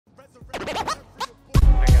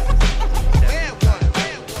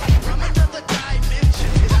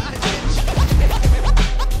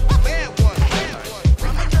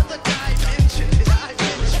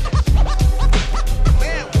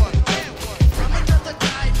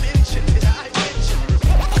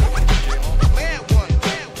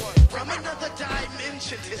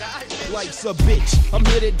a bitch. I'm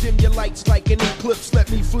here to dim your lights like an eclipse.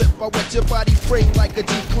 Let me flip, I wet your body frame like a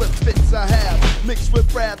G-clip. Fits I have, mixed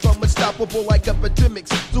with raps, I'm unstoppable like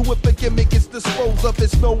epidemics. So if a gimmick is disposed of,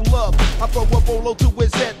 it's no love. I throw a bolo to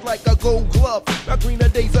his head like a gold glove. Now greener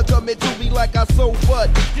days are coming to me like I sold bud.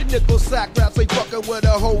 Your nickel sack raps ain't fucking with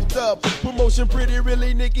a hold up. Promotion pretty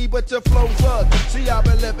really nicky, but your flow's up. See, I've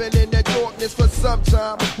been living in the darkness for some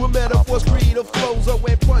time. With metaphors, creative flows, and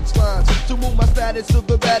punchlines. To move my status to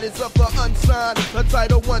the baddest of the unsigned. A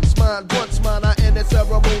title once mine. I enter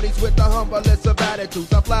ceremonies with the humblest of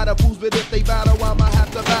attitudes. I fly the fools, but if they battle, I might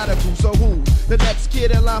have to battle through. So who? The next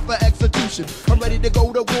kid in line for execution. I'm ready to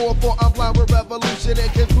go to war, for I'm blind with revolution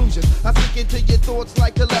and conclusion. I sink into your thoughts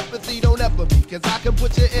like telepathy, don't ever be, cause I can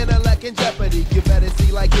put your intellect in jeopardy. You better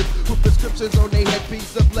see like it, with prescriptions on their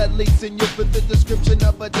headpiece of lead leaks, and you fit the description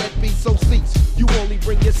of a deadbeat. So cease, you only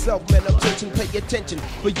bring yourself, man, obsession, pay attention.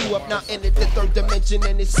 For you up now in the third dimension,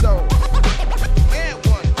 and it's so.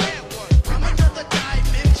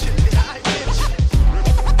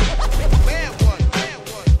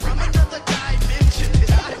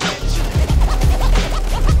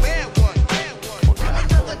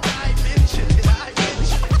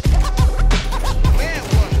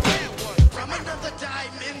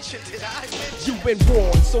 You've been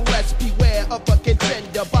warned, so let's beware of a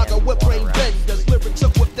contender. Bother with brain benders, lyrics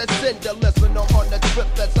up with the sender. Listen on the trip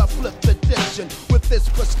as I flip the diction. With this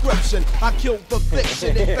prescription, I kill the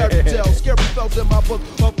fiction in fairy tales. Scary spells in my book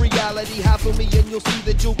of reality. Hassle me and you'll see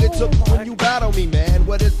that you'll get took when you battle me, man.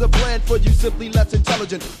 What is the plan for you? Simply less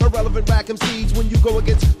intelligent. Irrelevant rack MCs when you go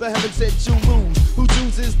against the heaven sent you lose. Who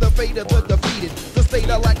chooses the fate of the defeated? The state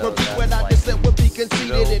I like repeat when I dissent would be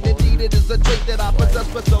conceded. And indeed it is a trait that I possess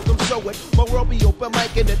but seldom show it. My world be open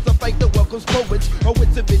mic and it's a fight that welcomes poets. Oh,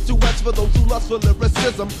 it's a bit too much for those who lust for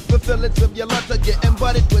lyricism. The feelings of your lungs are getting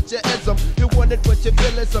butted with your ism. You wanted what you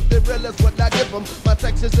feel is something real is what I give them. My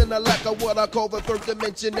text is in a lack of what I call the third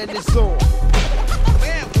dimension, and it's on.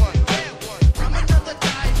 From another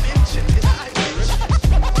dimension.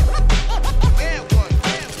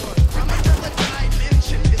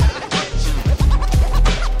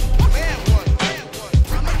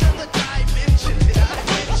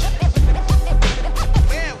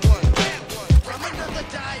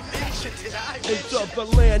 Into the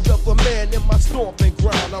land of a man in my stomping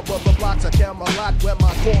ground. I rub the blocks of Camelot where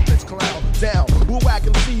my corpus clown down. We'll whack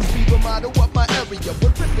MCs, be reminded of my area.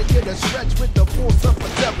 We're ripping in a stretch with the force of a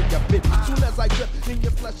terrier bit. Soon as I grip in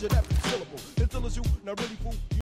your flesh of every syllable, until it's you, not really fool.